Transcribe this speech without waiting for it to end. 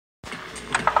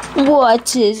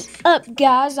What is up,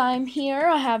 guys? I'm here.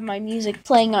 I have my music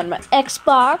playing on my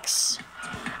Xbox.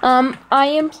 I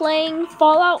am playing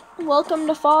Fallout. Welcome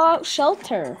to Fallout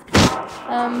Shelter.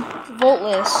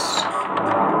 Voltless.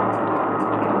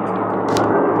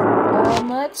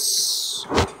 Let's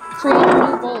create a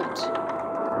new Volt.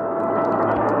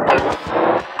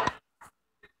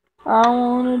 I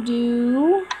want to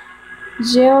do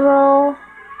 0,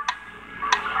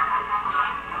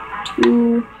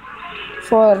 2,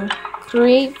 4.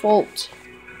 Create Volt.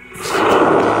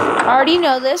 I already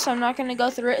know this. I'm not going to go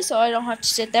through it, so I don't have to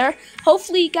sit there.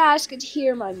 Hopefully, you guys could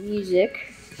hear my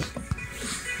music.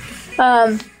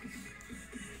 I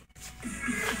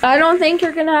don't think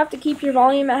you're going to have to keep your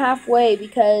volume at halfway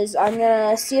because I'm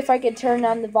going to see if I can turn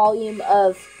down the volume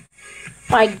of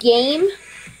my game.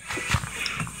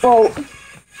 Well,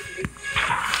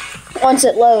 once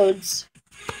it loads.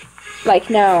 Like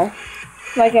now.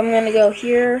 Like I'm going to go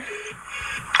here,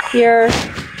 here,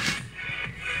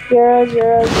 0,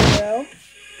 0, 0.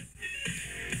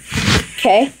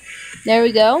 Okay, there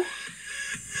we go.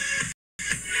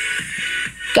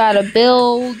 Gotta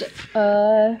build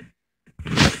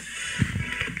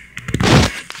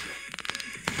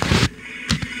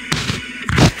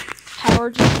power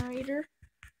generator.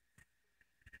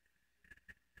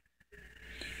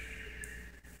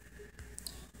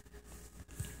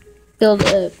 Build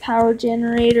a power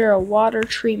generator, a water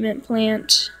treatment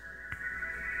plant.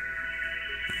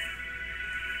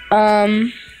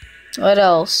 What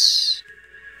else?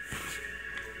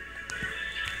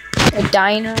 A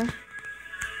diner.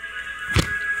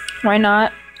 Why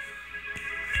not?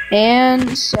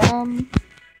 And some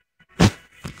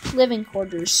living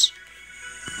quarters.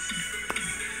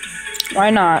 Why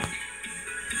not?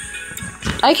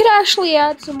 I could actually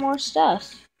add some more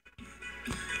stuff.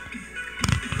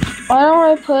 Why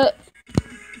don't I put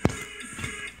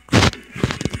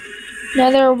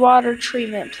another water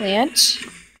treatment plant?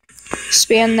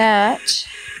 Expand that.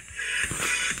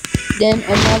 Then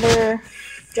another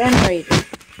generator.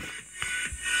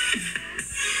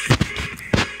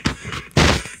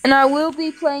 And I will be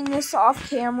playing this off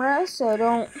camera, so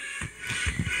don't.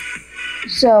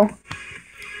 So,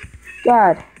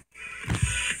 God.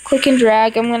 Click and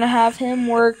drag. I'm going to have him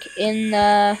work in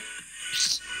the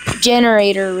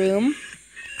generator room.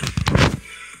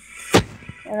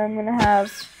 And I'm going to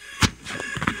have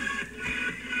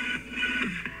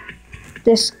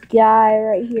this guy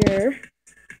right here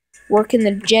work in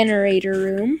the generator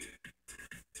room.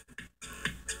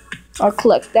 I'll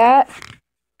collect that.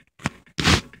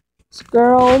 This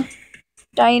girl,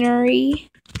 dinery.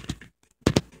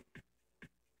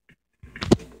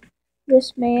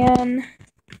 This man.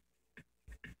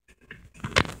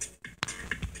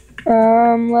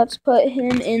 Let's put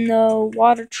him in the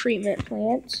water treatment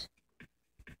plant.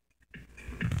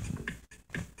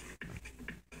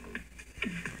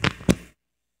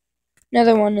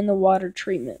 Another one in the water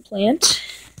treatment plant.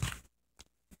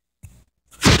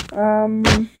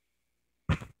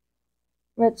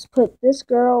 Let's put this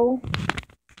girl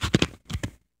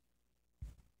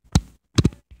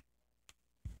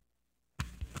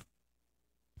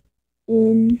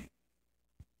in.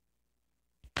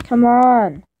 Come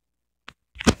on.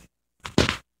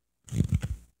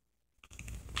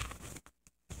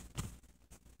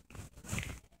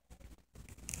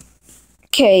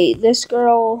 Okay, this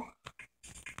girl.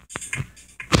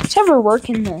 Let's have her work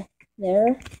in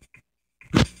there.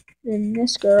 Then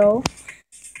this girl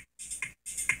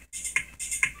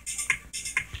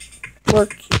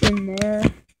work in there.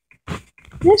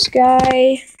 This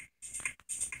guy.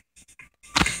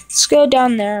 Let's go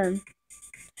down there and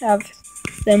have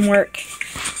them work.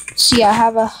 See, I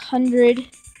have 100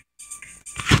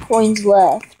 coins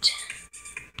left.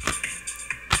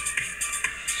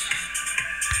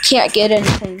 Can't get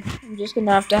anything. I'm just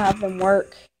gonna have to have them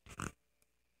work.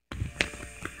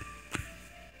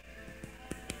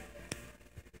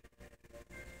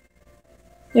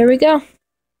 There we go.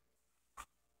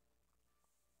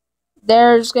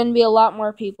 There's gonna be a lot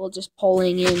more people just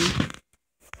pulling in.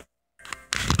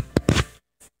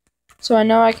 So I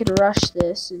know I could rush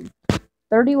this, and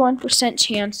 31%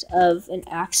 chance of an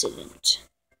accident.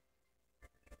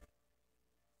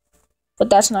 But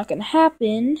that's not gonna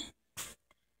happen.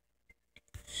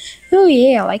 Oh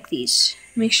yeah, I like these.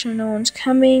 Make sure no one's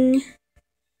coming.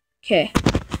 Okay.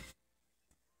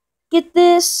 Get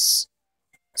this.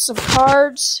 Some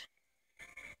cards.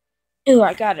 Ooh,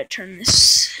 I gotta turn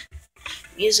this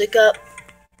music up.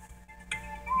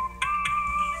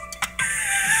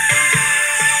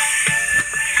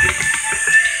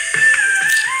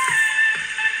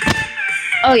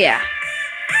 Oh yeah.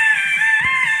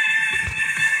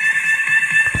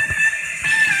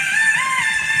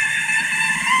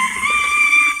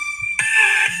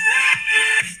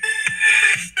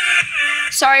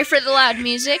 Sorry for the loud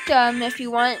music. If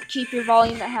you want, keep your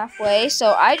volume at halfway.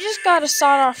 So I just got a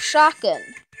sawed-off shotgun.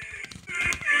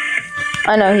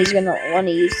 I know he's gonna want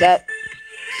to use that.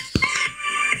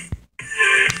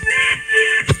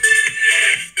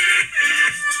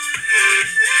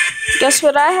 Guess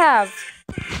what I have?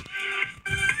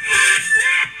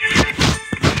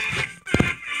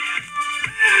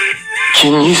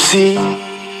 Can you see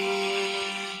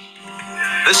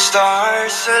the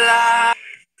stars align?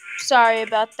 Sorry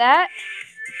about that.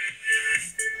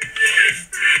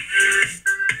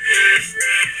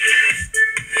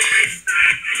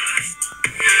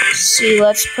 See,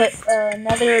 let's put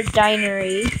another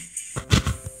dinery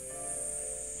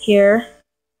here.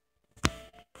 What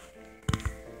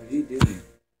are you doing?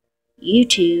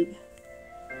 YouTube.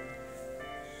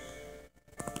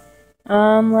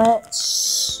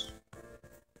 Let's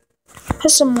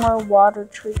put some more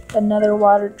another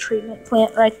water treatment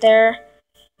plant right there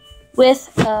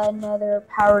with another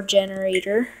power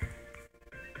generator.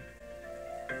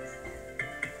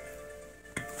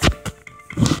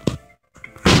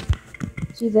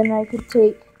 See, then I could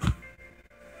take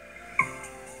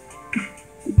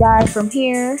the guy from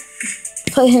here,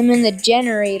 put him in the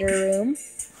generator room,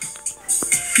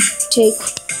 take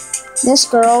this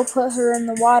girl, put her in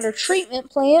the water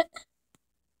treatment plant.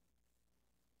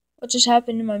 What just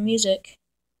happened to my music?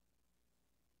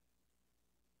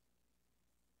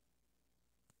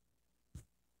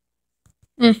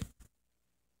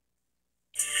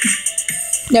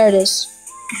 There it is.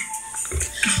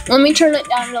 Let me turn it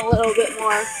down a little bit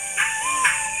more.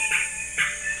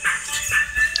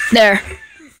 There.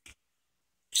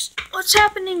 What's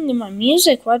happening to my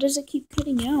music? Why does it keep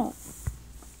cutting out?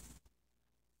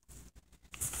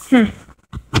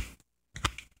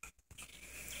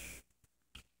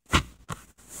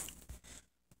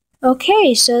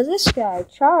 Okay, so this guy,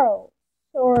 Charles,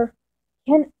 or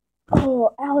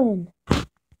Alan.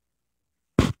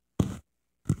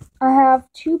 I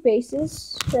have 2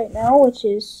 bases right now, which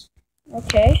is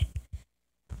okay.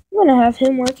 I'm gonna have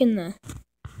him work in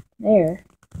there.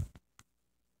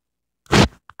 I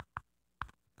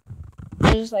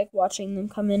just like watching them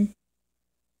come in.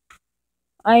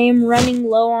 I am running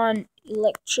low on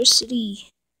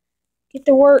electricity. Get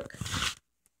to work.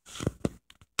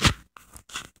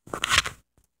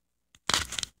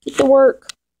 Get to work.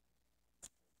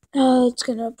 It's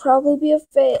gonna probably be a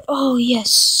fail. Oh,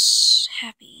 yes.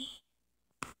 Happy.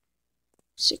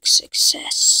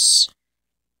 Success.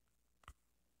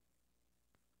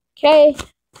 Okay.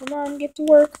 Come on, get to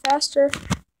work faster.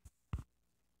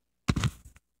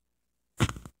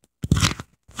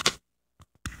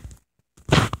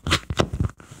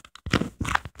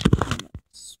 How much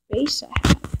space I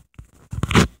have.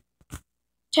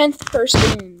 10th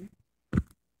person.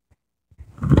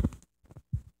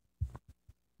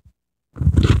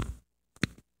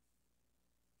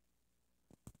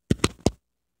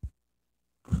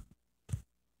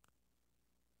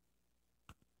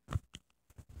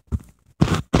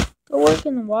 Go work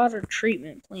in the water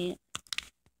treatment plant.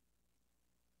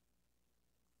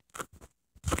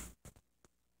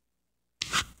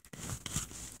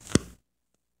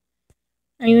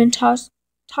 Are you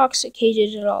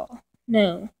intoxicated at all?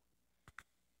 No.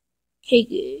 Okay,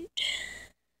 good.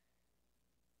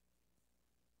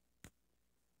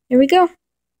 Here we go.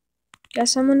 Got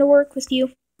someone to work with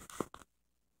you.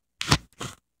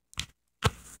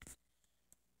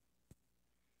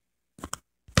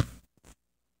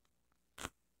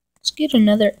 Let's get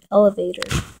another elevator.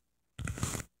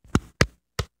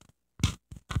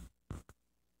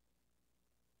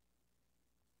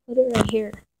 Put it right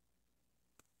here.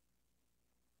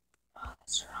 Oh,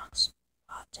 that's the wrong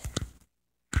spot.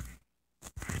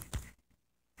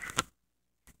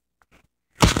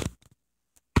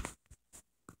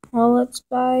 Well, let's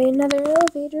buy another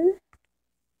elevator.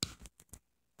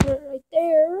 Put it right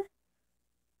there.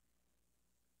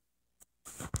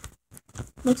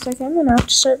 Looks like I'm gonna have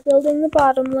to start building the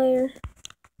bottom layer.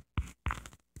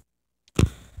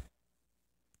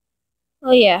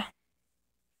 Oh yeah.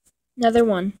 Another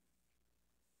one.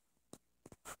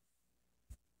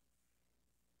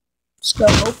 Let's go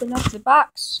open up the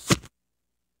box.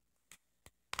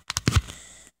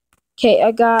 Okay,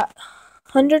 I got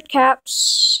 100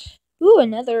 caps. Ooh,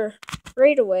 another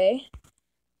straightaway.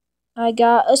 I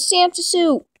got a Santa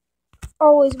suit.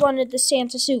 Always wanted the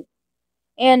Santa suit.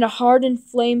 And a hardened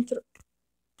flamethrower.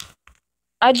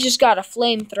 I just got a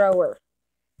flamethrower.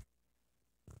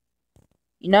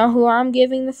 You know who I'm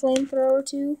giving the flamethrower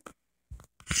to?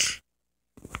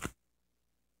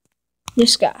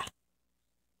 This guy.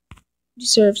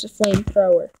 Deserves a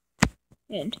flamethrower.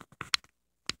 And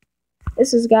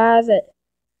this is a guy that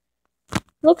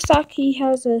Looks like he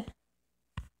has a...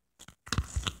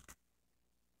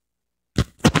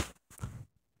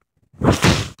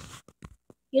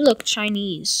 You look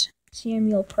Chinese.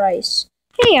 Samuel Price.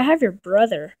 Hey, I have your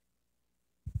brother.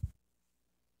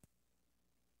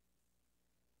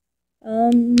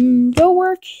 Go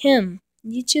work him.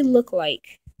 You two look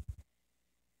like.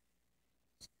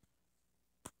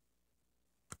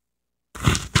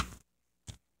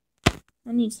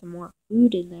 I need some more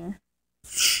food in there.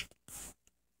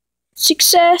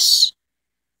 Success!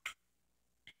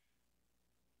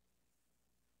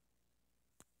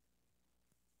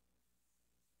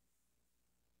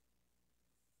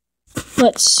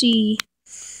 Let's see.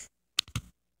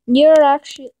 You're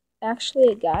actually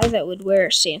a guy that would wear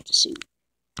a Santa suit.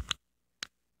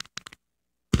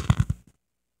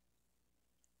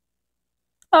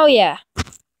 Oh yeah.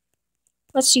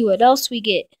 Let's see what else we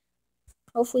get.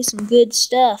 Hopefully some good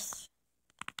stuff.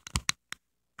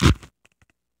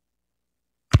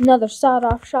 Another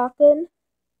sawed-off shotgun.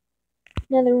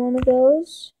 Another one of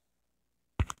those.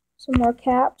 Some more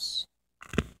caps.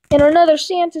 And another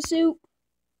Santa suit.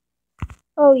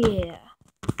 Oh yeah.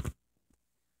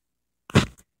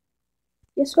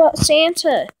 Guess what,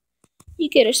 Santa? You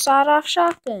get a sawed-off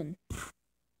shotgun.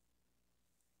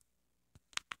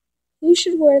 Who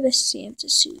should wear the Santa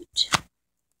suit?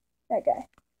 That guy.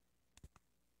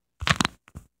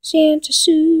 Santa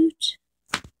suit.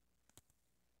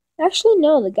 Actually,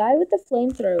 no, the guy with the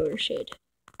flamethrower should.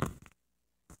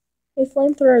 Hey,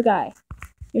 flamethrower guy.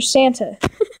 You're Santa.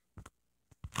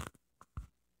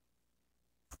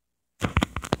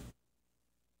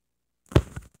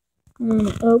 I'm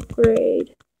gonna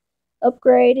upgrade.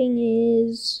 Upgrading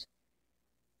is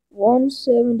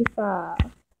 175.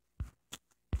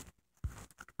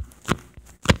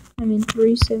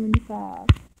 375.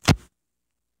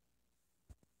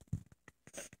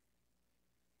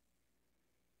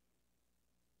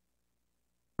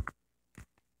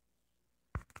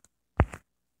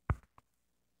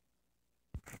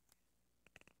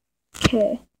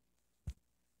 Okay.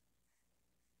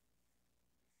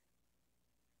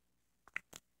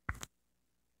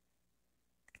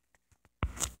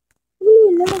 Ooh,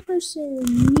 another person.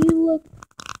 You look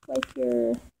like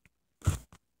you're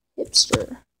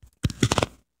hipster.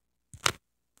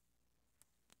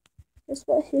 Guess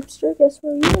what, hipster? Guess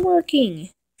where you're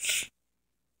working?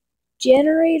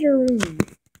 Generator room.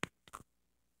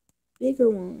 Bigger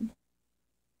one.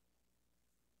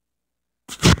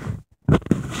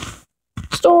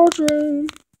 Storage room.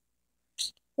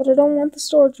 But I don't want the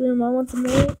storage room. I want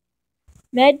the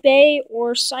med bay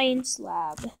or science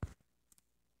lab.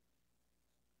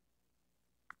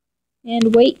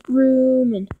 And weight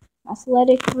room and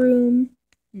athletic room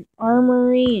and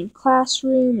armory and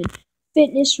classroom and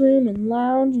fitness room and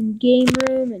lounge and game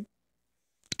room and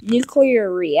nuclear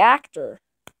reactor.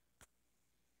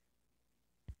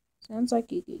 Sounds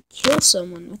like you could kill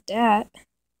someone with that.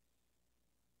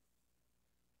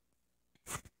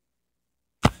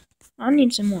 I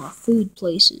need some more food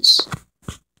places.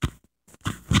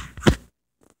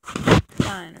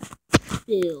 Diner.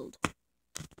 Build.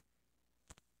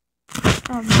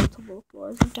 I have multiple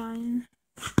floors of diner.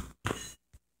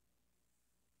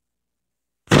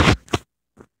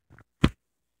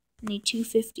 I need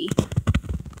 250.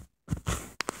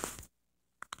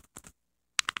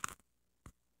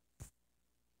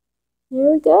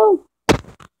 There we go.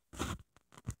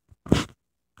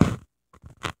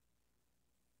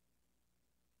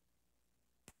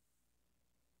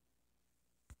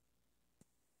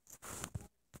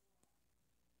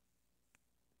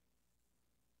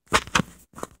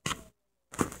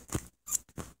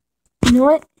 You know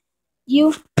what?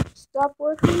 You stop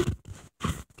working.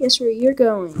 Guess where you're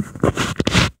going?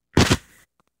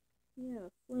 You have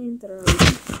a flamethrower. You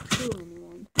can kill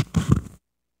anyone.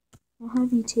 I'll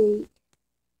have you take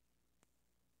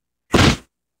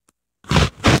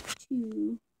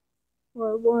 2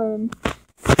 or 1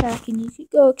 pack and you could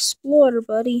go explore,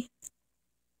 buddy.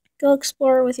 Go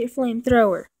explore with your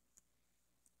flamethrower.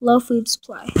 Low food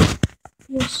supply.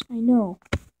 Yes, I know.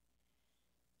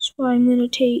 That's why I'm gonna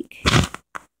take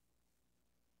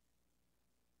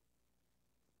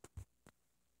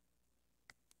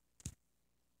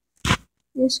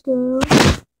this girl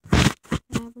and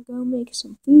have her go make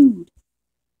some food.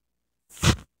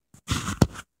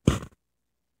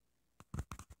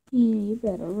 Yeah, you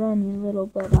better run, you little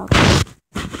butt out there.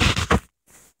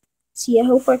 See, I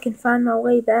hope I can find my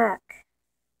way back.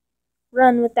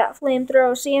 Run with that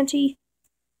flamethrower, Santa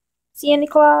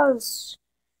Claus.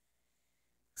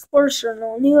 Explorers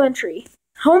Journal, new entry.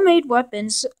 Homemade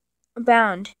weapons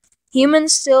abound.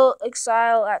 Humans still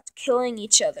excel at killing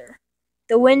each other.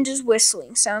 The wind is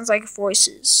whistling. Sounds like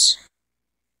voices.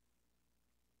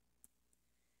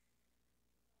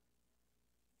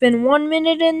 Been 1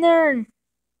 minute in there and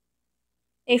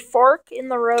a fork in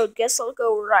the road. Guess I'll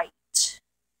go right.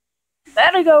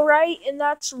 Better go right, and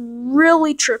that's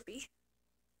really trippy.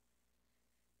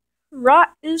 Right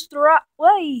is the right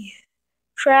way.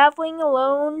 Traveling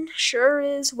alone sure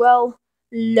is, well,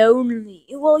 lonely.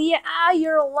 Well, yeah,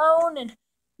 you're alone, and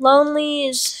lonely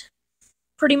is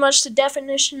pretty much the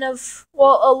definition of,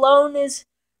 well, alone is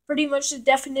pretty much the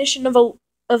definition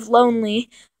of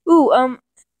lonely. Ooh,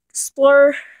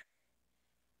 explore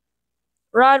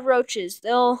rod roaches.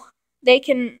 They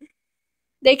can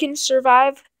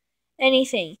survive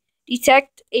anything.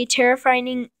 Detect a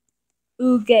terrifying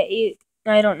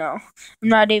I don't know. I'm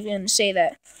not even gonna say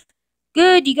that.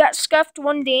 Good, you got scuffed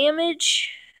 1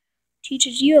 damage.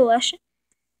 Teaches you a lesson.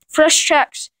 Fresh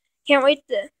tracks. Can't wait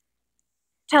to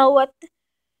tell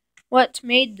what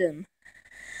made them.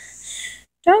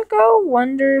 Don't go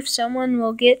wonder if someone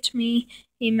will get me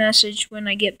a message when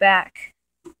I get back.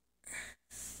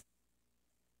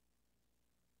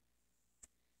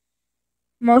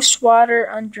 Most water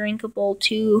undrinkable,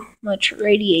 too much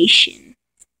radiation.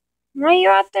 Why are you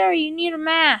out there? You need a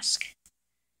mask.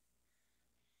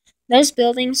 Those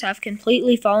buildings have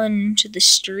completely fallen into the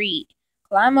street.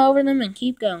 Climb over them and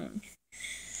keep going.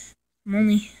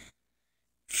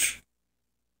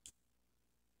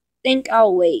 Think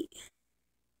I'll wait.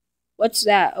 What's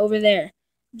that over there?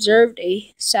 Observed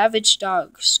a savage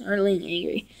dog, snarling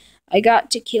angry. I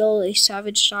got to kill a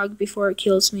savage dog before it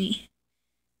kills me.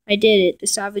 I did it. The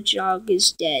savage dog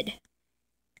is dead.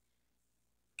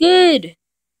 Good.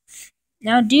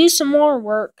 Now do some more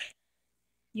work.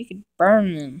 You could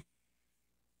burn them.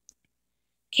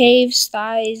 Caves,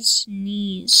 thighs,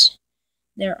 knees.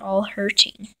 They're all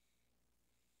hurting.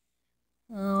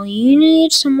 Well, you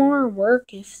need some more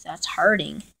work if that's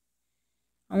hurting.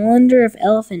 I wonder if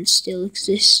elephants still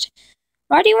exist.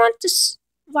 Why do you want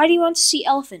to see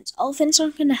elephants? Elephants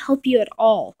aren't going to help you at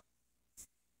all.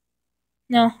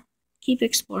 No, keep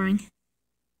exploring.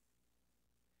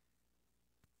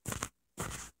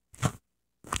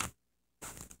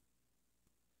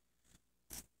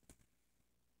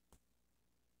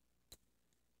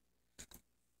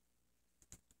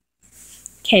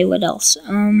 Okay, what else?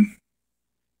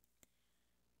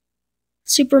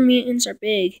 Super mutants are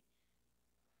big.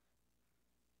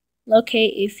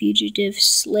 Locate a fugitive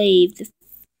slave.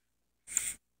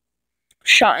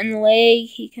 Shot in the leg.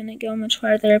 He couldn't go much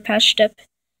farther. Patched up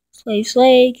slave's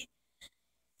leg.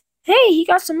 Hey, he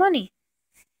got some money.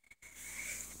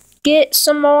 Get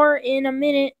some more in a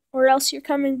minute, or else you're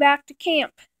coming back to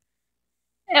camp.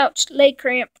 Ouch, leg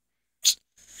cramp.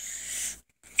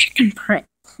 Chicken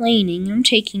complaining. I'm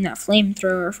taking that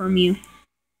flamethrower from you.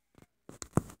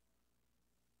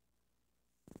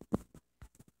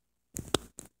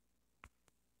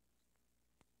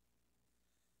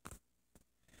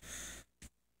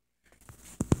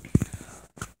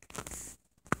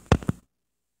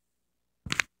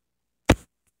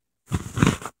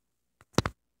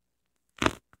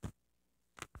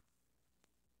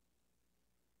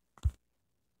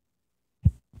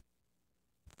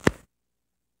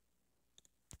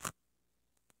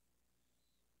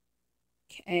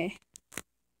 Okay.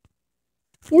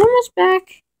 You're almost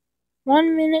back.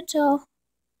 1 minute till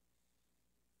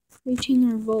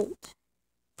reaching our vault.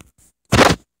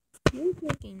 You're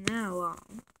taking that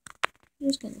long. I'm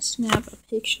just gonna snap a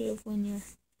picture of when you're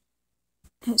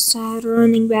outside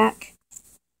running back.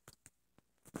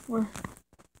 Or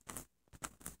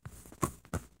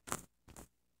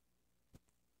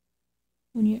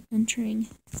when you're entering.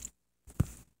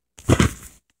 Are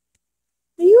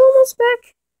you almost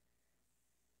back?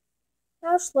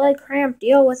 Ouch, leg cramp,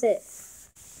 deal with it.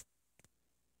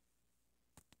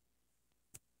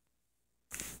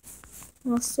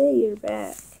 I'll say you're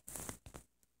back.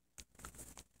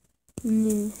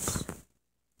 News.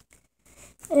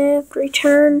 I've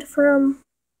returned from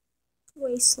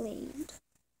Wasteland.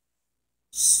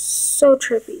 So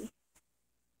trippy.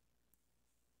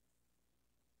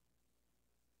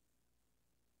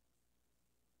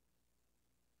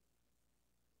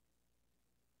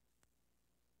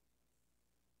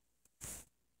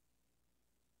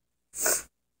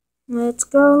 Let's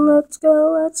go, let's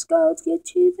go, let's go, let's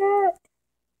get you that.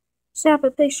 Snap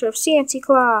a picture of Santa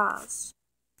Claus.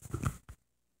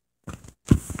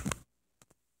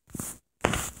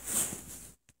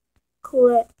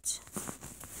 Collect.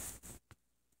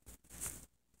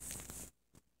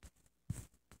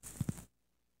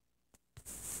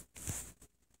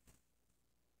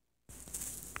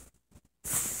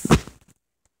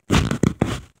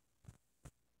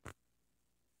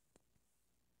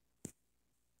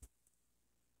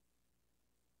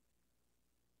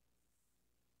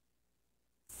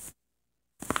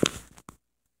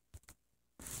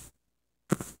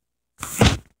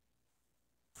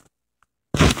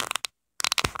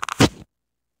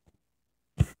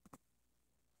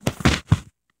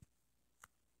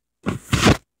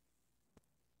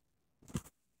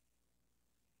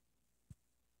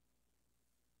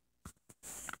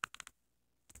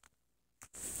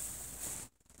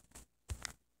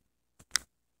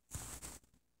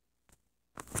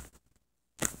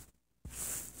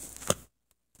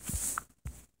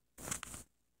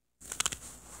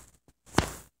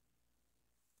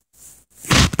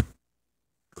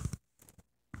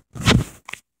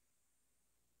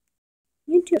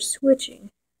 You're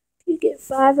switching. You get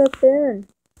 5 up there and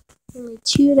only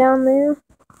 2 down there.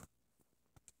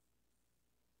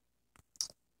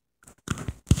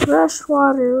 Fresh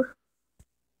water.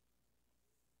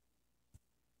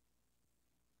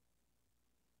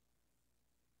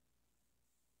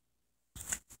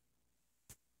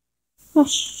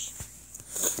 Hush.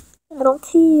 I don't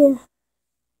care.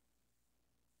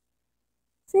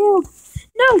 Failed.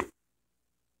 No!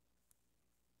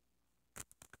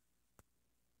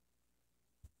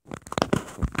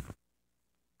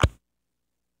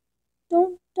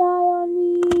 Don't die on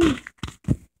me.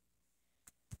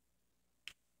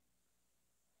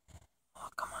 Oh,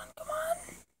 come on, come on.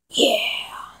 Yeah.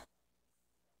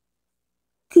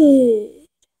 Good.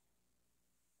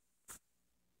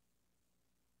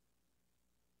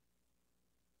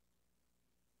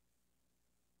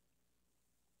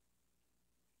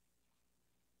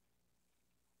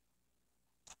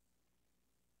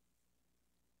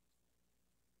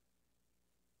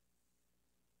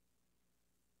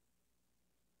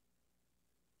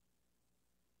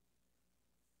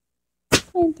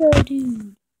 Flamethrower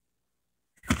dude.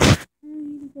 I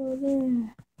need to go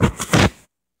there.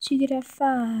 So you could have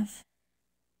 5.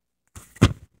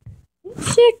 You're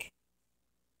sick.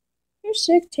 You're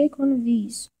sick. Take one of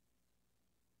these.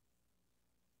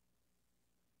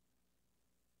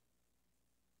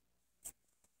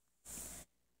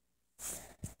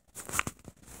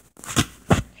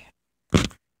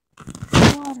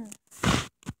 Water.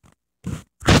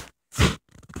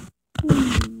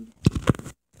 Food.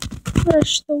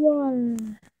 Fresh the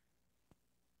water.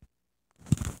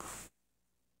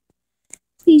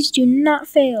 Please do not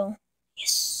fail.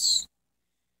 Yes.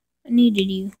 I needed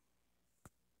you.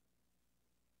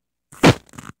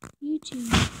 You two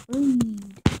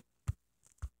breed.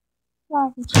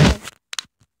 Lava child.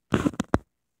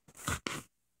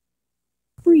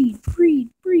 Breed, breed,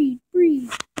 breed, breed.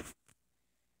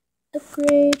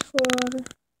 Upgrade for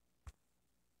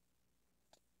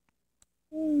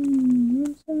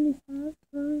 175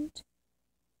 current.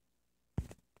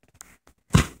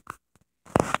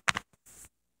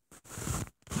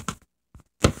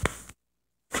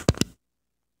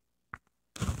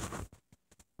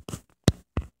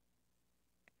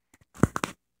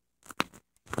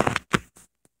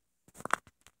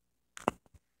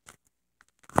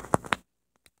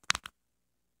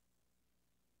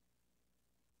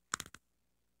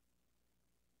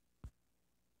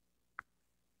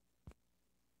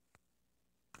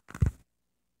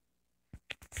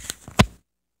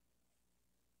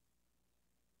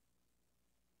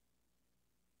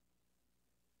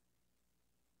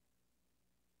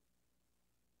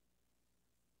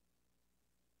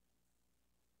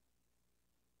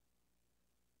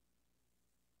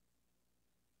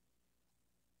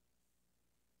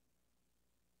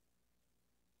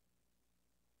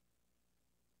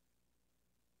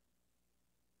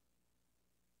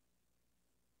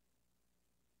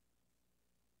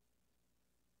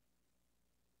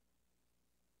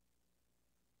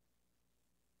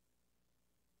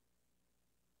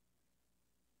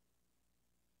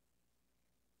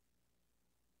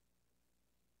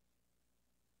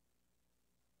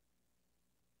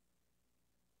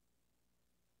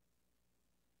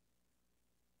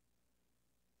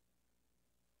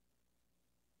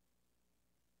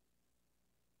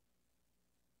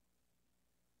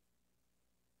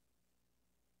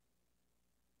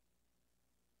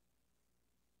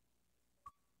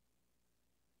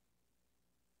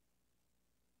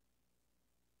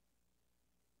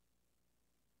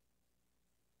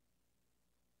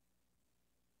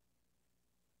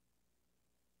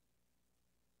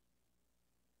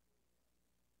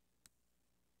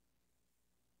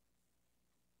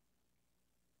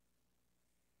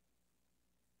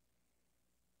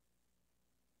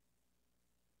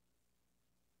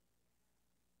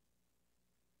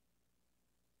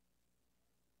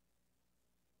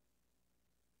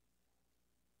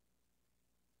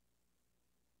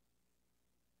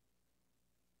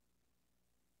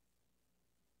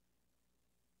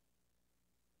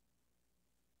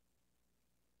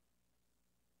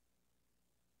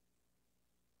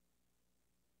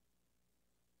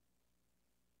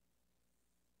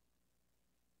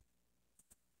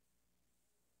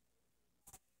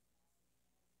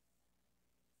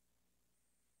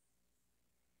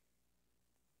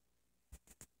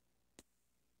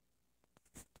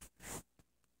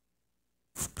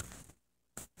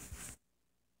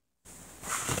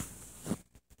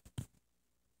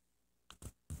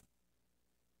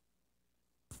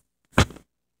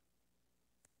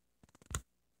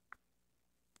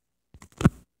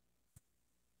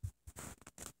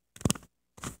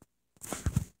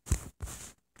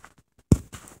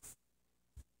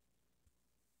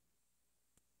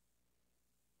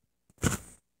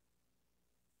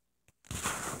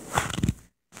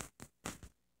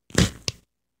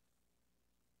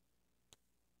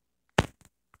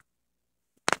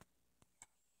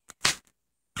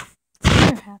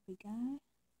 happy guy.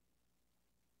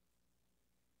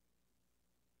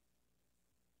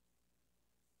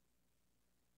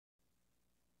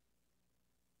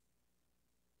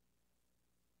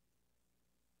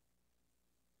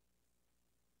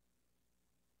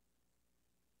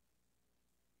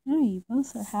 No, you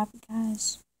both are happy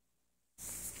guys.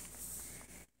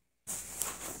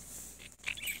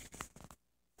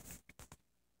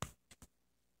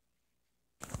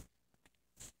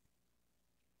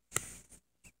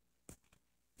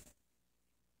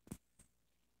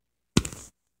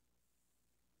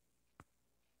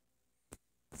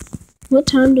 What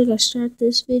time did I start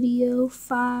this video?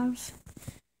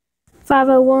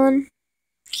 5:01.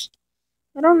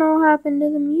 I don't know what happened to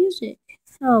the music.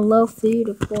 Oh, low food,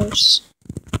 of course.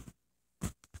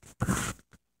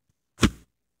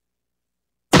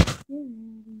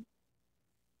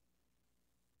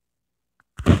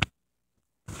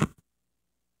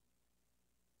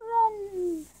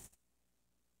 Run!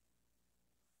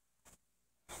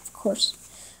 Of course.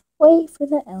 Wait for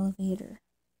the elevator.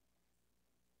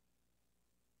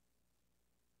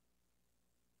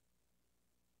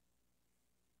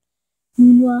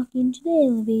 Moonwalk into the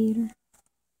elevator.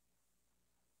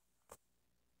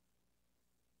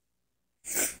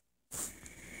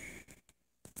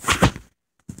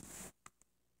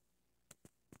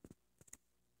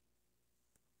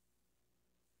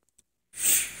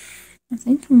 I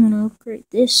think I'm gonna upgrade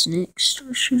this next,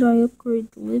 or should I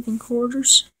upgrade the living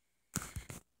quarters?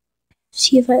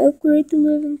 See if I upgrade the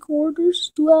living quarters,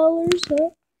 dwellers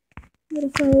up. What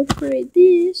if I upgrade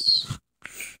this?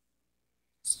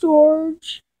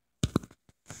 Storage.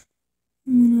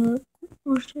 No,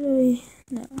 or should I?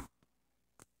 No.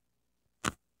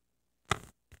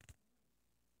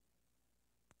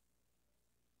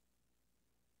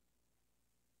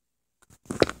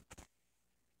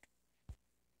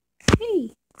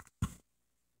 Hey.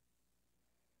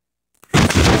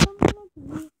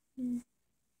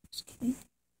 Just kidding.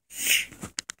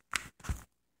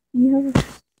 You have a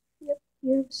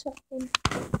second.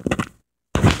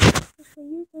 That's what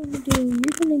you're gonna do.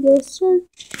 You're gonna go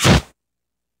search.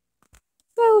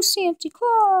 Go Santa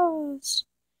Claus.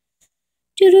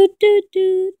 Do do do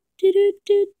do do do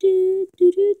do do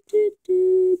do do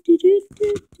do do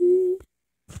do do.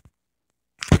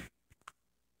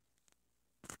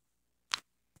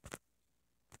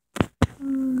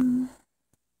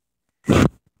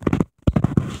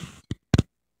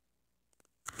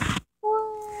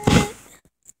 What?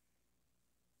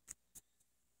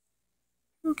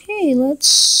 Okay,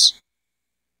 let's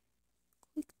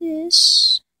click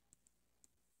this.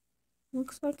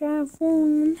 Looks like I have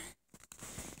one.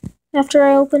 After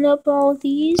I open up all of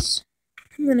these,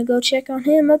 I'm gonna go check on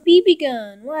him. A BB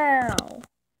gun. Wow.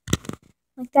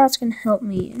 Like that's gonna help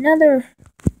me.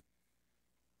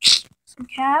 Some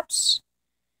caps.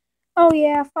 Oh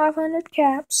yeah, 500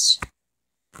 caps.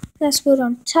 That's what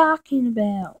I'm talking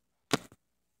about.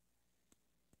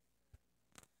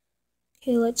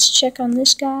 Okay, let's check on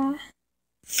this guy.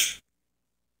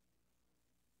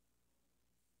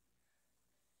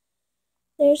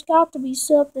 There's got to be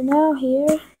something out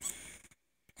here.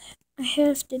 I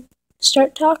have to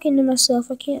start talking to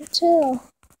myself. I can't tell.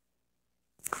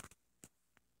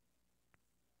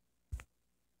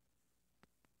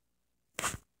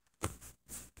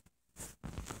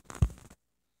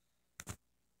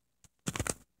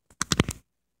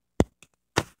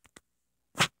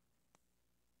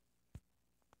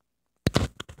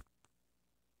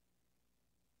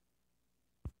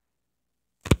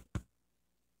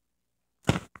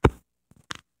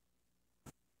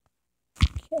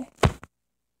 Okay.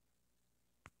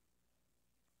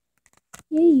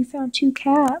 Yeah, you found 2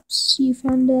 caps. You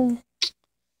found a...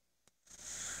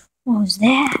 What was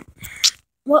that?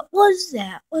 What was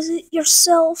that? Was it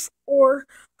yourself or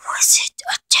was it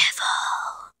a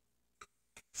devil?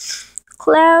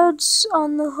 Clouds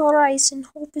on the horizon.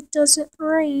 Hope it doesn't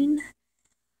rain.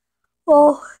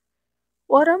 Well,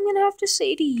 what I'm gonna have to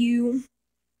say to you...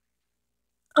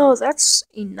 Oh, that's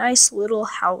a nice little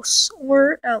house.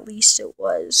 Or at least it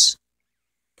was.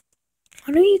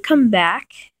 Why don't you come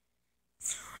back?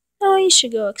 Oh, you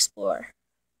should go explore.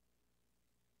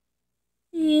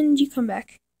 And you come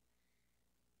back.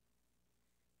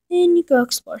 Then you go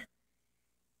explore.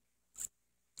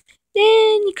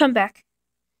 Then you come back.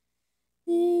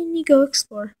 Then you go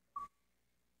explore.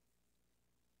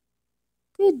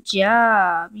 Good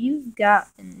job. You've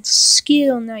got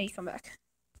skill. Now you come back.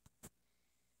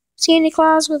 Santa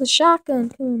Claus with a shotgun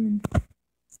coming.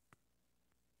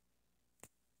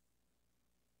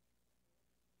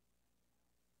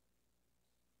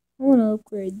 I want to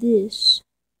upgrade this.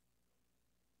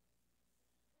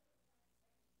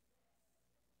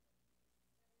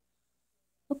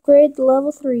 Upgrade to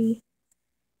level 3.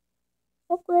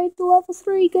 Upgrade to level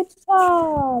 3. Good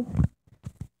job.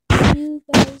 You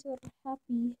guys are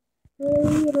happy.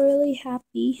 Really, really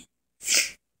happy.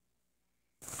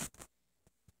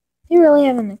 They really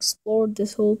haven't explored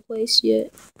this whole place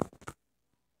yet.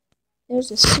 There's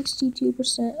a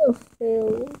 62% of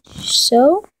failure.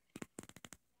 So,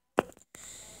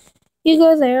 you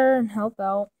go there and help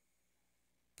out.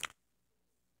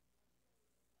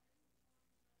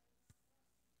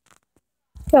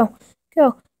 Go,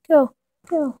 go, go,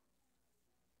 go.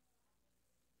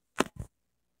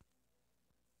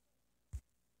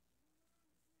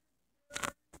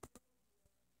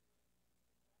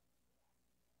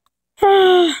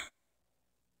 Hey,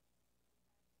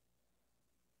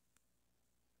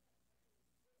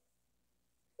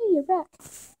 you're back.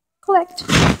 Collect.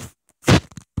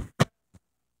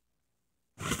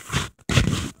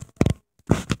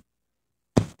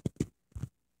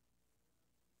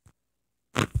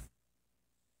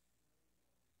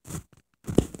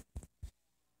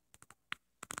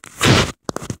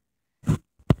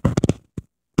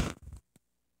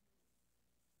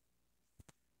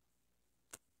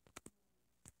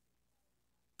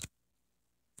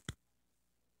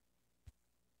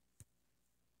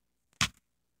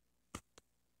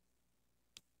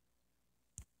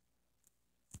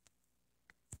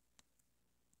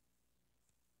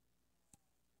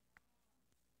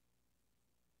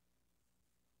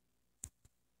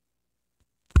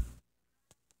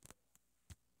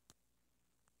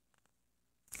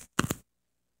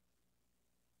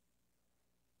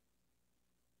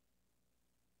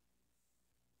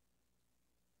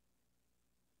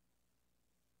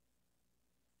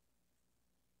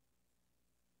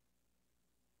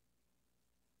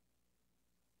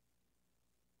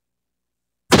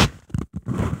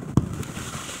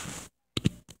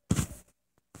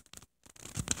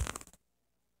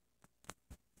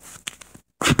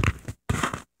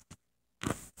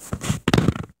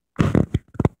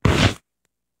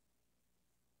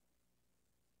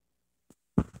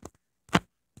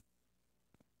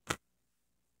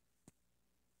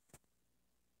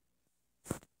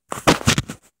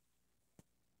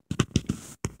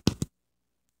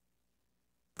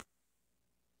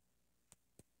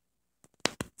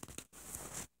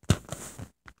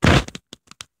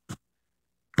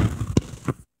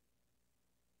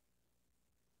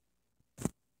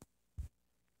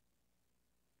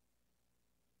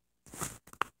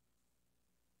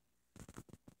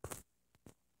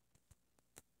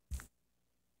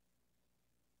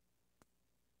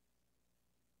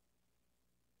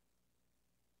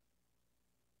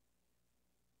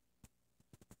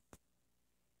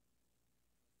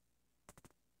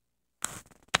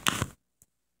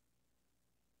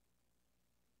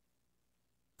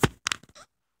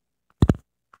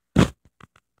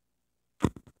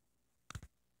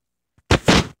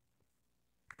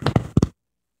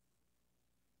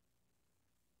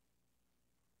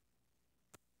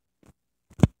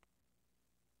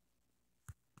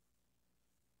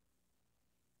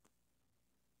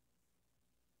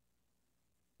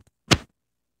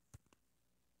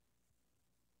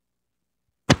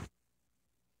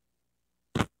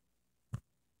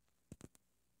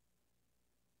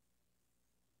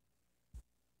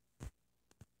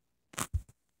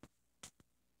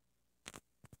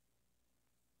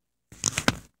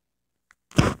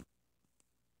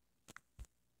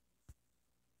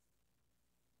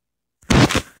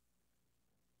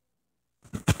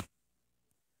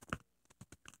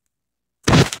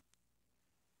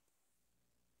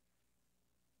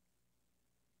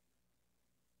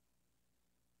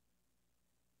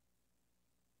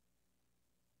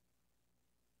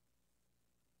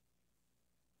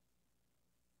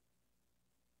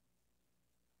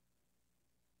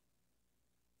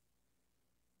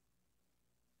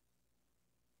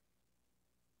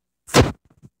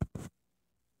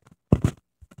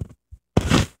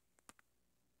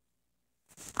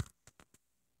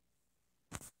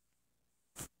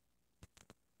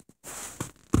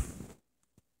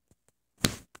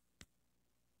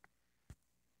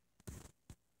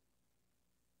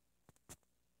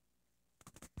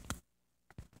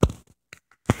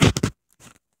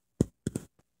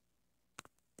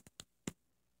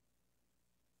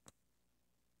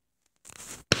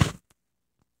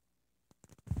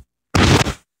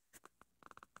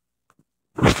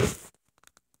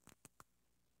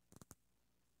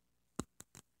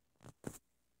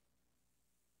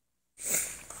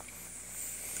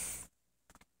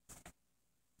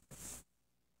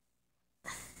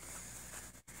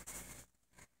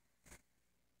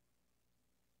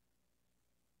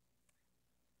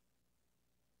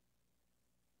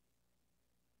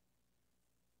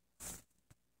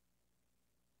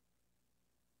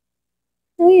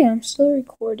 Oh yeah, I'm still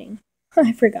recording.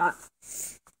 I forgot.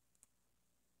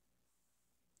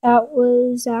 That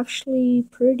was actually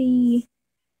pretty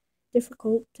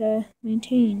difficult to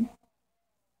maintain.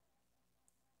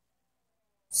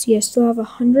 See, I still have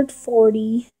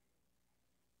 140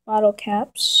 bottle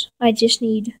caps. I just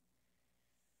need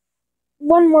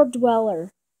one more dweller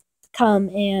to come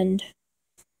and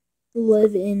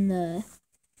live in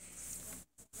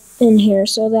here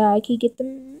so that I could get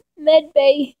the med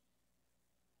bay.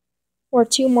 Or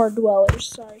 2 more dwellers,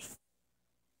 sorry.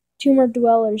 2 more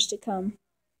dwellers to come.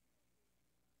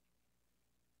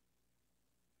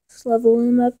 Let's level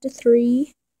him up to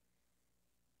 3.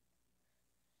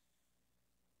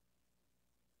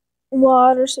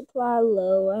 Water supply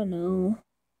low, I know.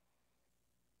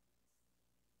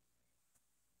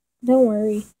 Don't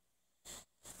worry.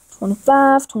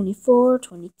 25, 24,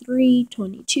 23,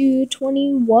 22,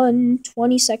 21,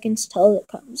 20 seconds till it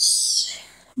comes.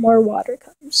 More water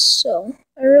comes. So,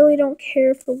 I really don't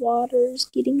care if the water is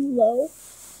getting low.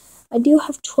 I do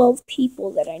have 12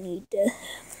 people that I need to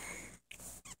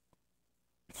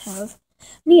have. I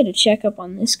need to check up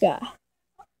on this guy.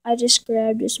 I just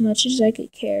grabbed as much as I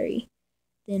could carry.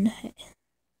 Then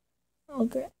I'll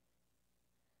grab.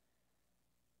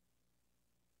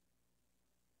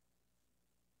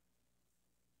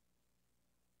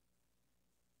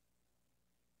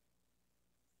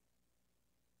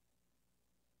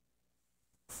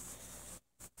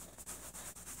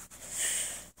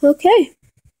 Okay.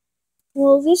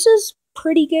 Well, this is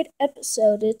pretty good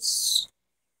episode. It's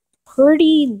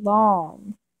pretty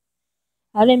long.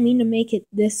 I didn't mean to make it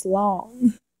this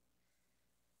long.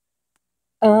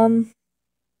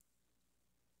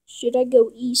 Should I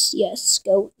go east? Yes,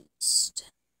 go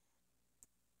east.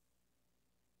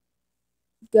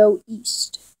 Go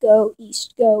east. Go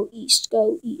east. Go east.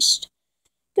 Go east.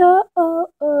 Go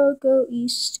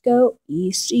east. Go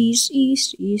east. East.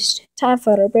 East. East. Time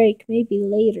for a break. Maybe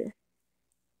later.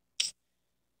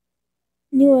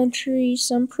 New entry.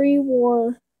 Some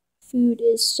pre-war food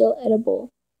is still edible.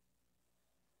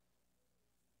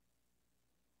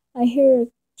 I hear a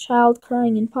child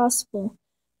crying. Impossible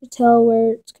to tell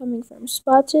where it's coming from.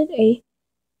 Spotted a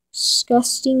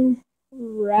disgusting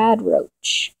rad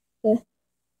roach. The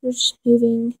roach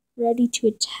moving, ready to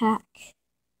attack.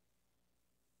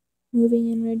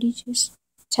 Moving and ready to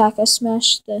attack. I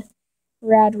smashed the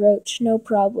rad roach, no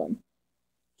problem.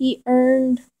 He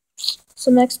earned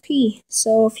some XP,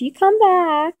 so if you come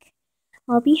back,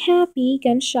 I'll be happy.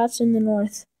 Gunshots in the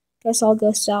north. Guess I'll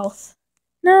go south.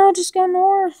 No, just go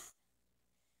north.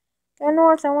 Go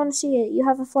north, I want to see it. You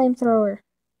have a flamethrower.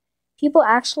 People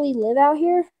actually live out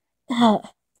here?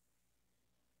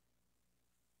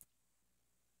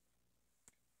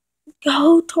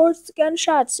 Go towards the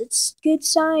gunshots. It's a good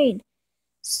sign.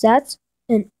 So that's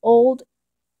an old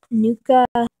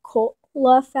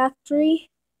Nuka-Cola factory.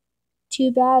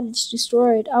 Too bad it's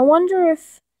destroyed. I wonder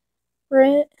if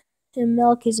bread and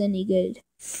milk is any good.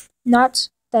 Not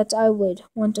that I would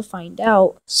want to find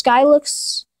out. Sky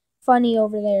looks funny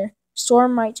over there.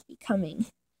 Storm might be coming.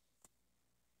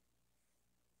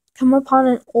 Come upon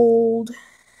an old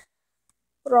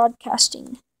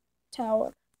broadcasting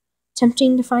tower.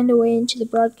 Attempting to find a way into the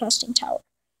broadcasting tower.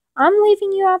 I'm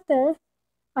leaving you out there.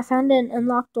 I found an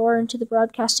unlocked door into the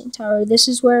broadcasting tower. This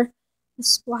is where the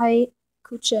supply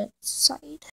kucha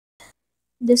site.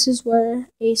 This is where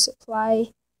a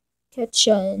supply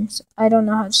kucha, I don't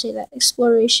know how to say that,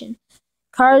 exploration.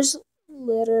 Cars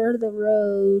litter the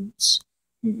roads,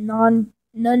 none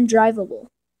drivable.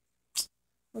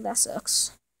 Well, that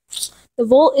sucks. The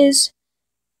Volt is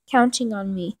counting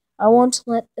on me. I won't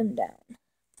let them down.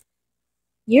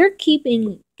 You're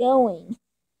keeping going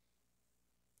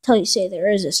till you say there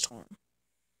is a storm.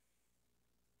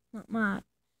 Not mine.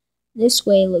 This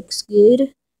way looks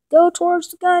good. Go towards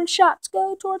the gunshots.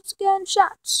 Go towards the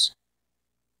gunshots.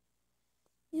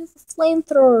 You have a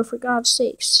flamethrower, for God's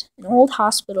sakes. An old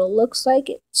hospital. Looks like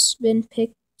it's been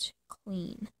picked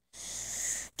clean.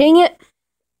 Dang it.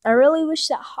 I really wish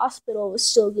that hospital was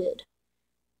still good.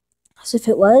 Because if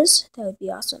it was, that would be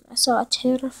awesome. I saw a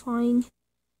terrifying...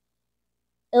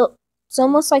 It's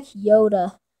almost like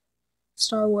Yoda.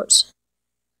 Star Wars.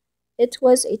 It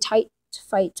was a tight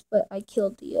fight, but I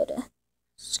killed the Yoda.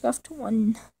 Scuffed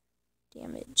 1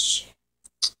 damage.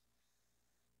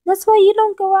 That's why you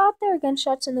don't go out there.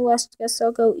 Gunshots in the west. Guess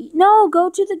I'll go eat. No, go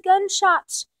to the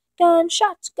gunshots.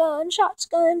 Gunshots, gunshots,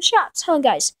 gunshots. Huh,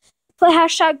 guys? Put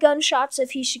hashtag gunshots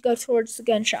if you should go towards the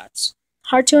gunshots.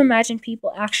 Hard to imagine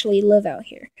people actually live out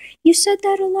here. You said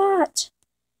that a lot.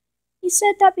 You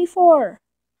said that before.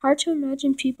 Hard to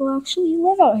imagine people actually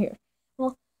live out here.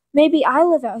 Well, maybe I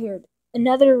live out here.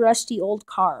 another rusty old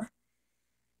car.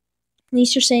 At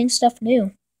least you're saying stuff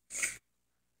new.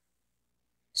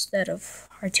 Instead of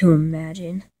hard to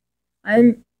imagine.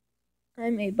 I'm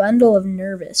a bundle of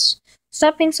nervous.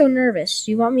 Stop being so nervous.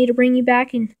 Do you want me to bring you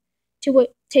back and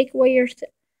take away your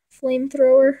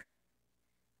flamethrower?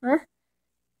 Huh?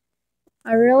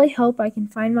 I really hope I can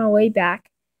find my way back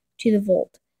to the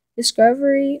vault.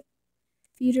 Discovery,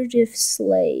 fugitive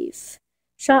slave.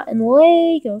 Shot in the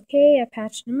leg. Okay, I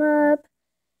patched him up.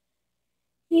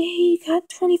 He got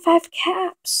 25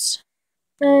 caps.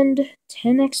 And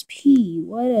 10 XP.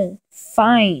 What a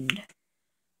find.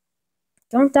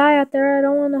 Don't die out there. I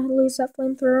don't want to lose that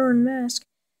flamethrower and mask.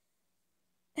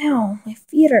 Ow, my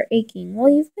feet are aching. Well,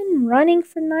 you've been running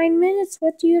for 9 minutes.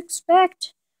 What do you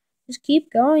expect? Just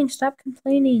keep going. Stop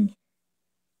complaining.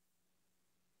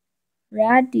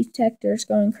 Rad detector's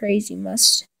going crazy.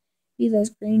 Must be those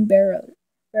green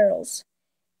barrels.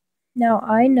 Now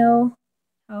I know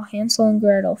how Hansel and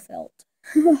Gretel felt.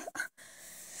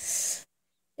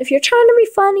 If you're trying to be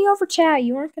funny over chat,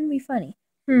 you aren't going to be funny.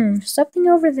 Something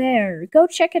over there. Go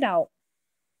check it out.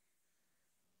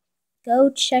 Go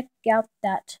check out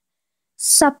that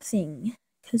something.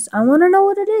 Because I want to know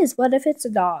what it is. What if it's a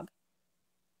dog?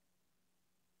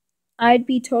 I'd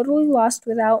be totally lost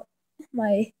without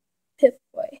my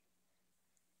Pip-Boy.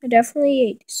 I definitely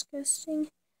ate disgusting.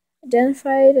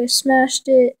 Identified. I smashed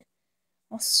it.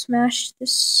 I'll smash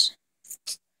this.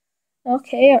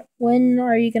 Okay, when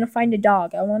are you going to find a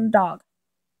dog? I want a dog.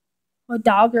 A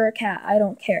dog or a cat, I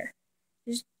don't care.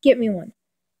 Just get me one.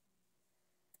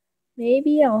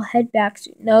 Maybe I'll head back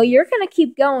soon. No, you're going to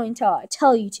keep going till I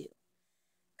tell you to.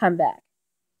 Come back.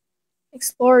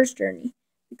 Explorer's Journey.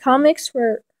 The comics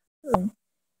were wrong.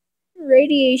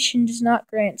 Radiation does not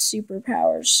grant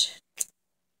superpowers.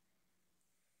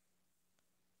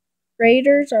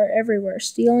 Raiders are everywhere.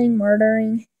 Stealing,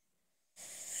 murdering.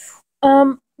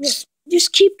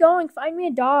 Just keep going. Find me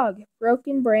a dog.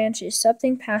 Broken branches.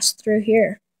 Something passed through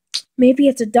here. Maybe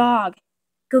it's a dog.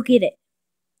 Go get it.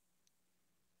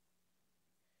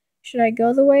 Should I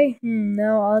go the way?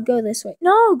 No, I'll go this way.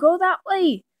 No, go that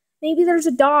way. Maybe there's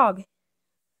a dog.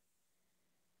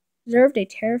 Observed a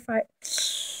terrified...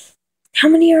 How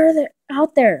many are there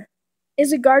out there?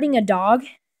 Is it guarding a dog?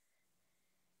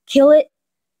 Kill it,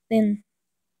 then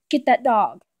get that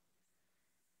dog.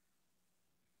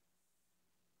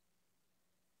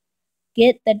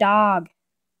 Get the dog.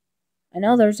 I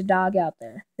know there's a dog out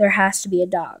there. There has to be a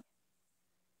dog.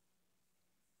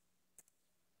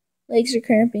 Legs are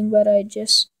cramping, but I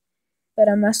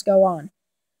must go on.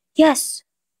 Yes!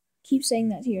 Keep saying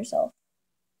that to yourself.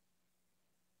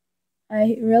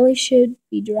 I really should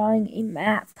be drawing a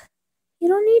map. You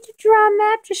don't need to draw a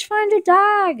map, just find a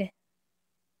dog.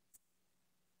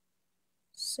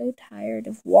 So tired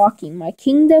of walking. My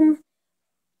kingdom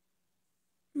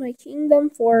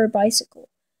for a bicycle.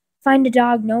 Find a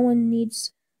dog, no one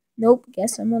needs... Nope,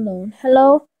 guess I'm alone.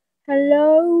 Hello?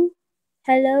 Hello?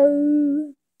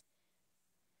 Hello?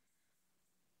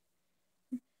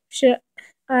 Should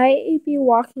I be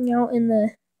walking out in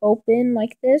the open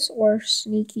like this or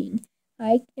sneaking?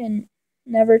 I can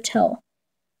never tell.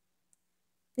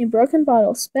 A broken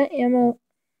bottle, spent ammo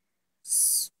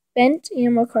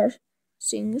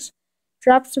casings,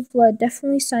 drops of blood,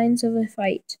 definitely signs of a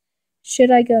fight. Should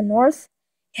I go north?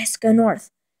 Yes, go north.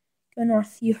 Go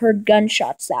north. You heard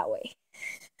gunshots that way.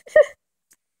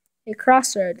 A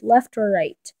crossroad, left or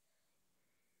right?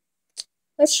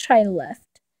 Let's try left.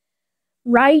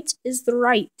 Right is the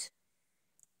right.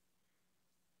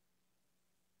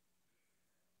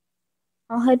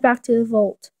 I'll head back to the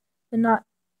vault, but not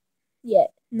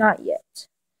yet. Not yet.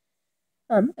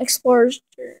 Explorer's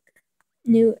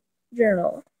new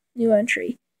journal, new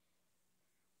entry.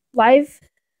 Live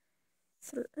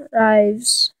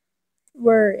thrives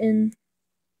were in.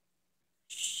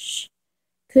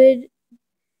 Could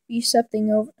be something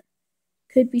over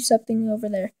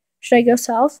there. Should I go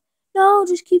south? No,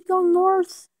 just keep going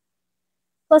north.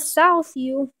 Plus south,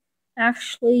 you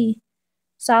actually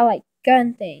saw like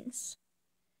gun things.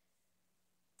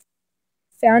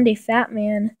 Found a fat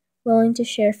man willing to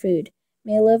share food.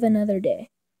 May live another day.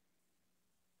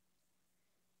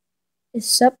 Is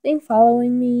something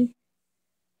following me?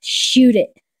 Shoot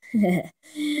it.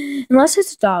 Unless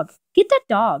it's a dog. Get that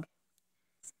dog.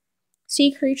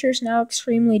 Sea creatures now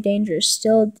extremely dangerous,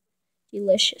 still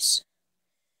delicious.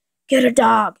 Get a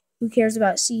dog. Who cares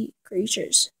about sea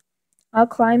creatures? I'll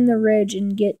climb the ridge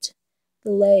and get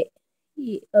the lay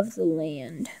of the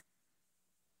land.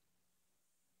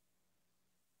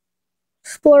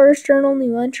 Explorer's Journal,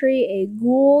 new entry. A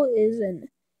ghoul is an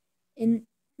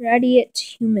irradiate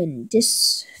human,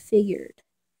 disfigured.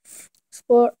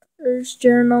 Explorer's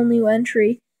Journal new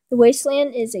entry. The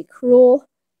wasteland is a cruel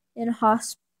and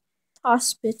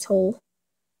inhospitable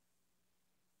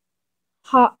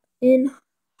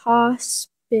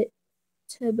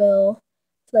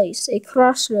place, a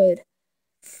crossroad.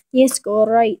 Yes, go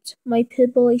right. My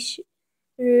publisher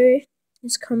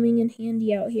is coming in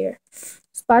handy out here.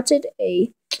 Spotted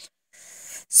a...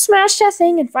 Smash that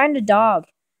thing and find a dog.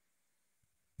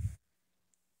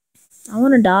 I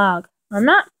want a dog. I'm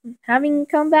not having you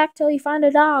come back till you find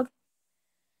a dog.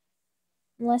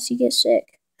 Unless you get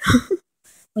sick.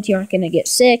 But you aren't going to get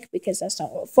sick because that's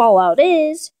not what Fallout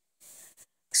is.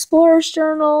 Explorer's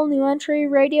Journal, new entry,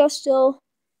 radio still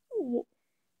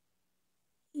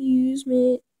remains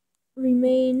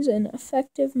an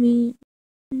effective means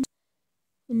of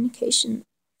communication.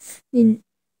 The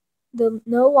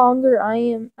longer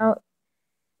I'm out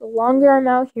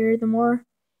here, the more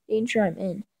danger I'm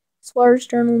in. Explorer's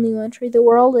Journal, new entry, the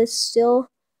world is still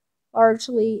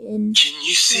largely in... Can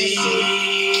you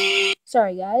see?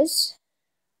 Sorry, guys.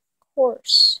 Of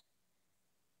course.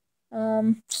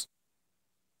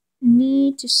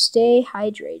 Need to stay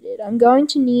hydrated. I'm going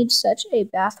to need such a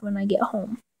bath when I get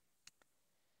home.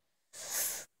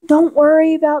 Don't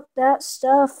worry about that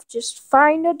stuff. Just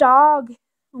find a dog.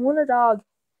 I want a dog.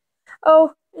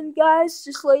 Oh, and guys,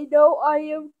 just let you know, I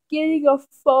am getting a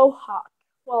faux hawk.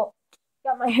 Well,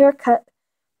 got my hair cut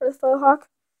for the faux hawk,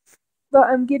 but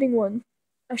I'm getting one.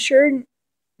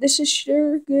 This is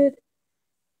sure good.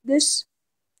 This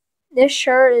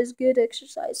sure is good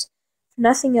exercise.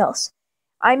 Nothing else.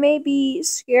 I may be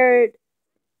scared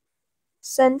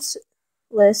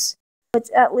senseless,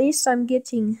 but at least I'm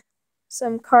getting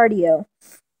some cardio.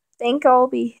 Think I'll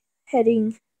be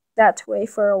heading that way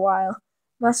for a while.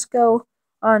 Must go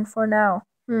on for now.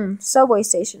 Subway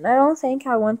station. I don't think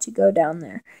I want to go down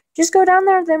there. Just go down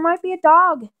there. There might be a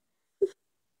dog.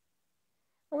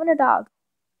 I want a dog.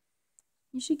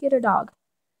 You should get a dog.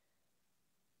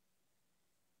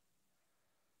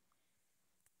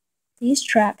 These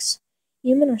tracks,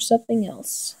 human or something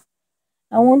else.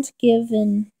 I won't give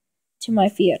in to my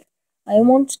fear.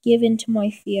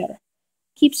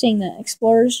 Keep saying that.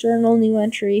 Explorer's Journal, new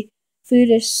entry. Food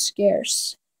is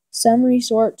scarce. Some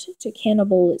resort to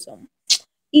cannibalism.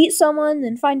 Eat someone,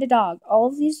 then find a dog. All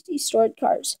of these destroyed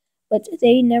cars, but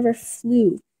they never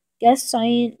flew. Guess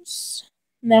science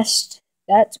messed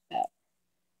that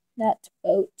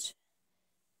boat.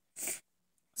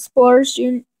 Explorer's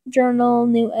Journal,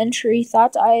 new entry.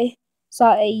 Thought I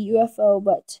saw a UFO,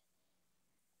 but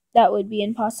that would be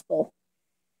impossible.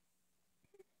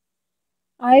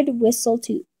 I'd whistle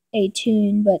to a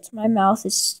tune, but my mouth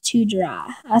is too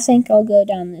dry. I think I'll go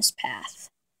down this path.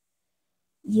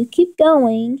 You keep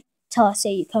going till I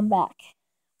say you come back.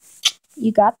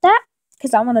 You got that?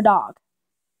 'Cause I want a dog.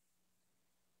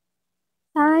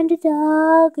 Find a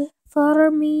dog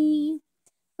for me.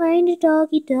 Find a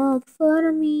doggy dog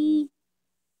for me.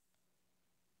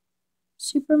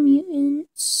 Super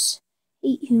mutants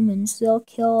hate humans. They'll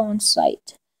kill on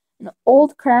sight. An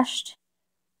old crashed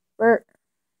bird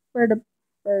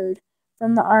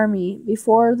from the army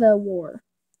before the war.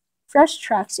 Fresh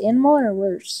tracks, animal or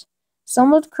worse.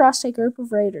 Stumbled across a group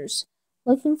of raiders,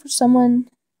 looking for someone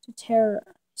to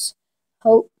terrorize.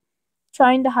 Hope,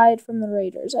 trying to hide from the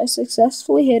raiders. I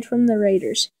successfully hid from the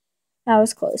raiders. That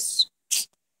was close.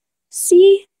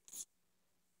 See?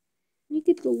 You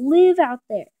get to live out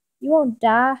there. You won't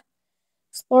die.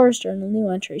 Explorer's Journal, new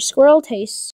entry. Squirrel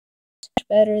tastes much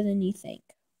better than you think.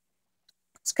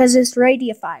 It's because it's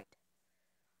radified.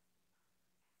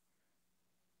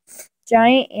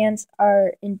 Giant ants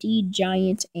are indeed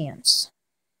giant ants.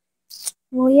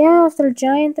 Well, yeah, if they're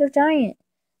giant, they're giant.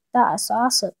 Thought I saw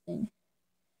something.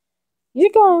 You're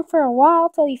going for a while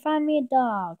till you find me a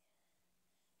dog.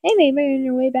 Hey, maybe on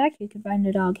your way back you can find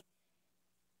a dog.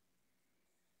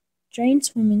 Drained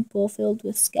swimming pool filled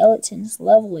with skeletons.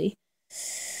 Lovely.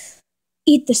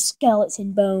 Eat the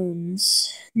skeleton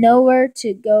bones. Nowhere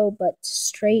to go but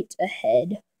straight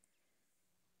ahead.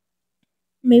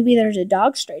 Maybe there's a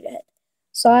dog straight ahead.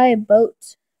 Saw a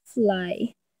boat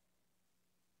fly,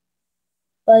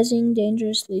 buzzing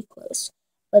dangerously close.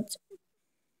 But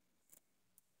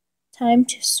time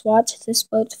to swat this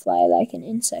boat fly like an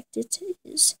insect it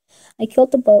is. I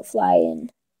killed the boat fly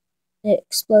and it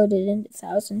exploded into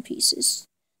 1,000 pieces.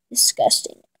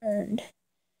 Disgusting. Earned.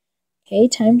 Okay,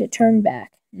 time to turn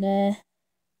back. Nah.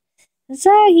 That's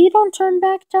right, you don't turn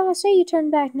back till I say you turn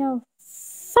back. No.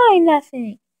 Find that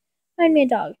thing. Find me a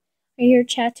dog. I hear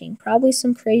chatting. Probably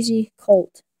some crazy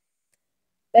cult.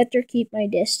 Better keep my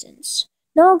distance.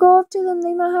 No, go up to them.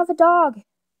 They might have a dog.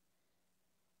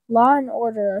 Law and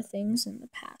order are things in the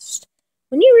past.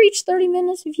 When you reach 30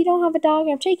 minutes, if you don't have a dog,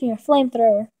 I'm taking a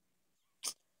flamethrower.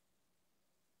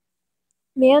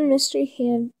 Man, mystery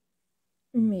hand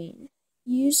remain.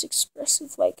 Use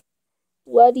expressive like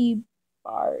bloody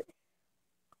bar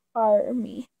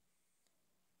me.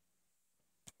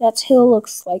 That hill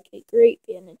looks like a great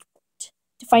vantage point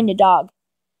to find a dog.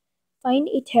 Found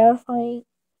a terrifying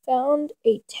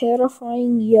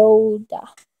Yoga.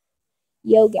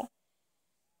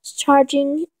 It's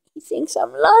charging. He thinks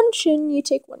I'm lunching. You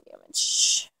take 1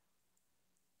 damage.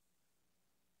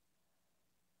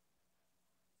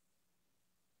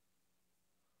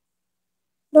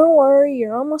 Don't worry,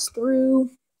 you're almost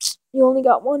through. You only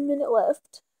got 1 minute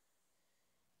left.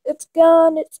 It's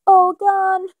gone. It's all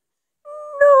gone.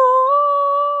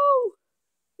 No!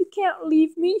 You can't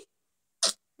leave me.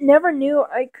 Never knew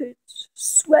I could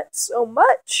sweat so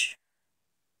much.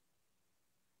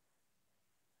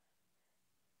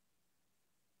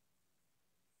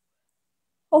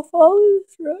 I'll follow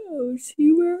this road, see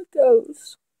where it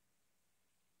goes.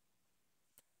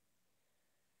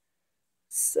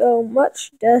 So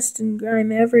much dust and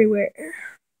grime everywhere.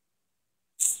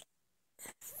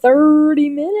 30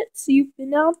 minutes you've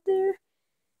been out there?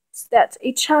 That's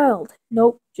a child.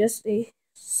 Nope, just a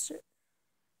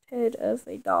head of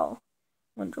a doll.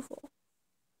 Wonderful.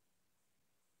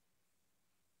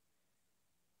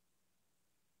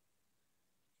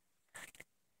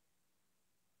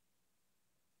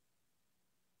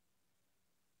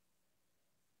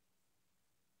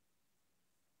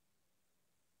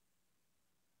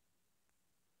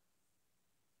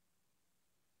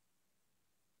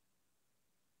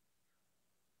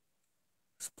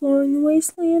 Exploring the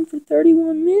wasteland for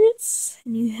 31 minutes,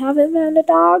 and you haven't found a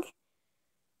dog?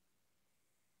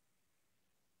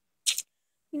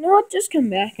 You know what? Just come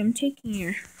back. I'm taking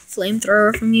your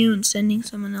flamethrower from you and sending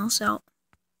someone else out.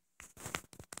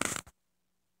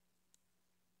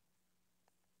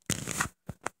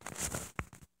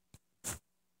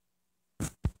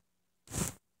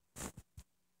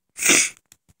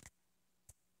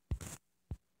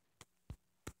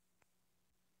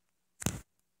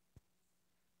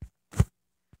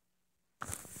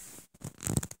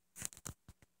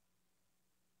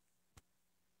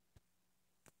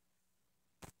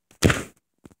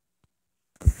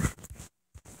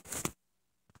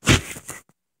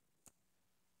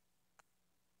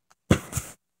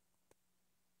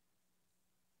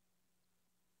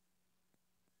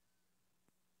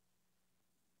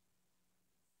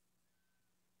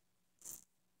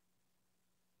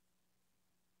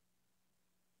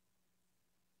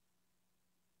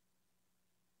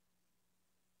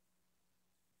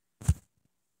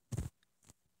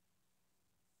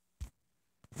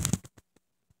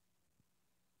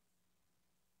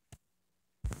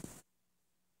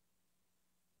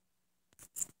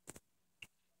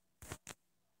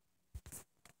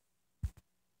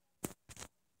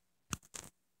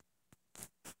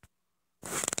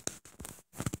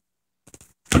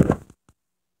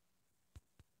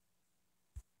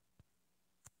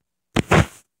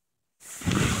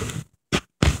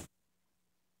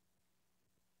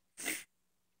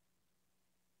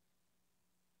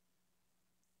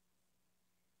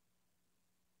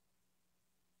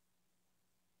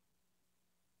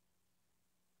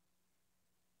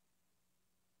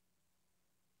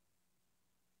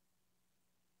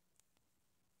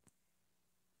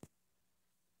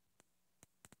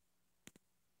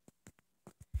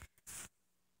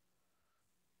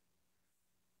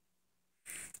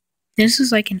 This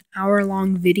is like an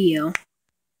hour-long video.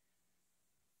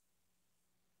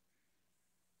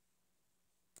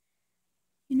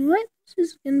 You know what? This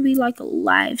is gonna be like a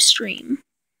live stream.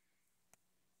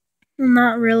 Well,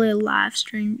 not really a live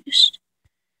stream, just...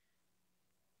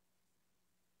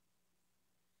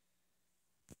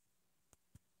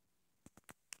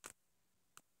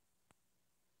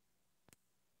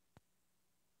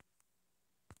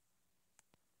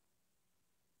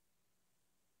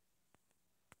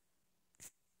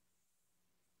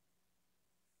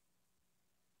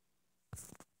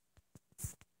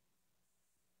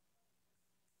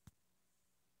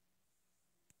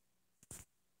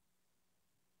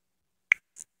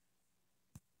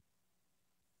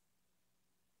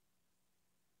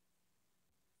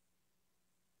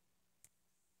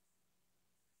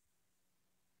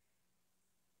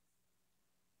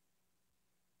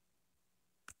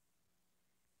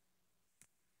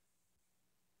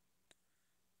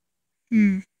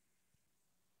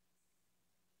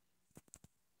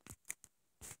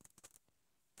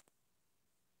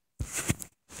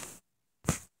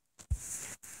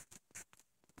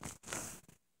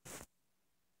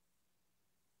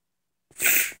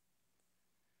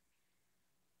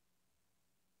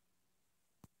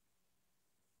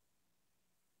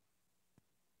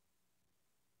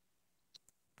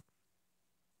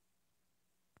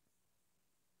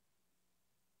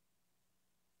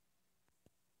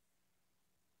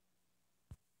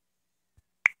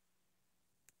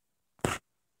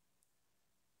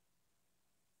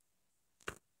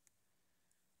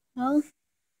 Well,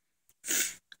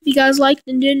 if you guys liked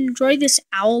and did enjoy this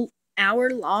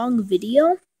hour-long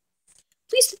video,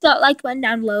 please hit that like button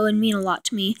down below and mean a lot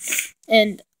to me.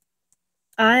 And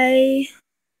I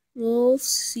will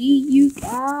see you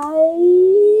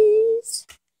guys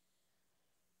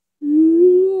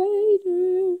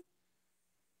later.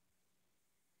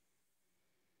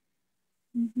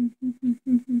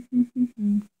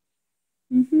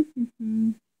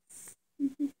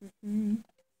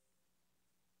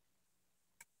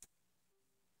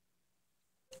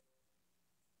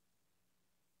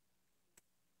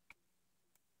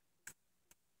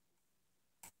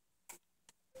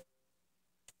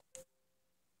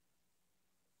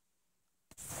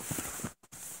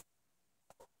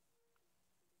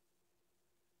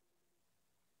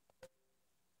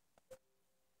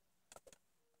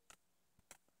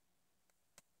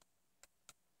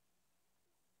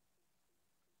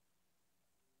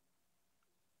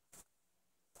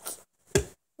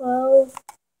 Well,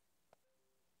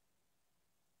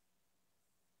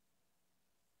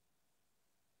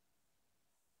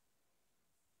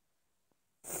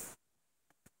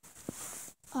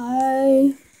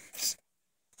 I was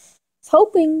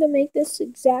hoping to make this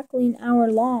exactly an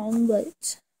hour long,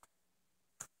 but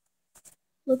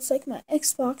looks like my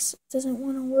Xbox doesn't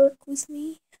want to work with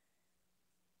me.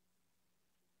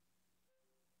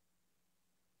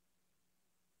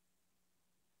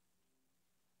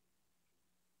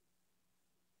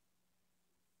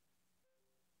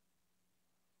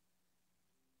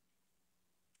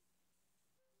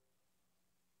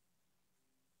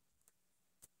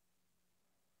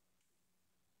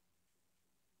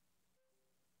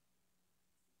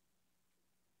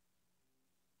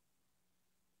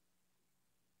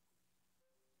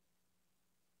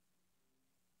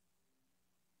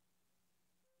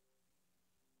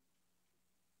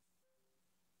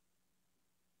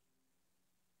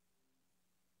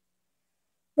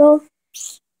 Well,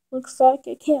 looks like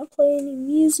I can't play any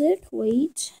music.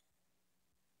 Wait.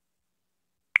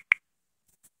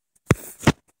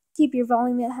 Keep your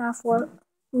volume at half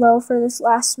low for this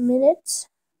last minute.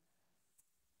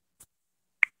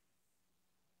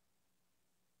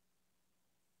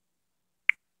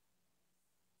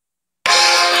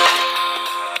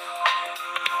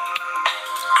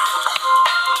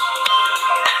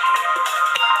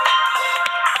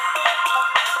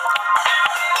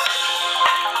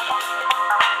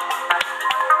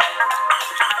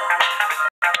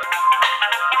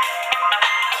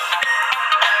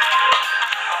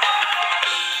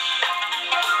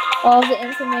 All the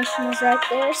information is right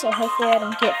there, so hopefully I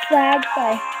don't get flagged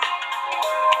by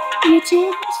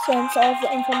YouTube, since all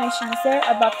the information is there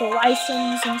about the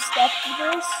license and stuff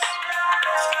for this.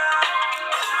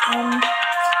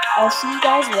 I'll see you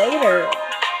guys later.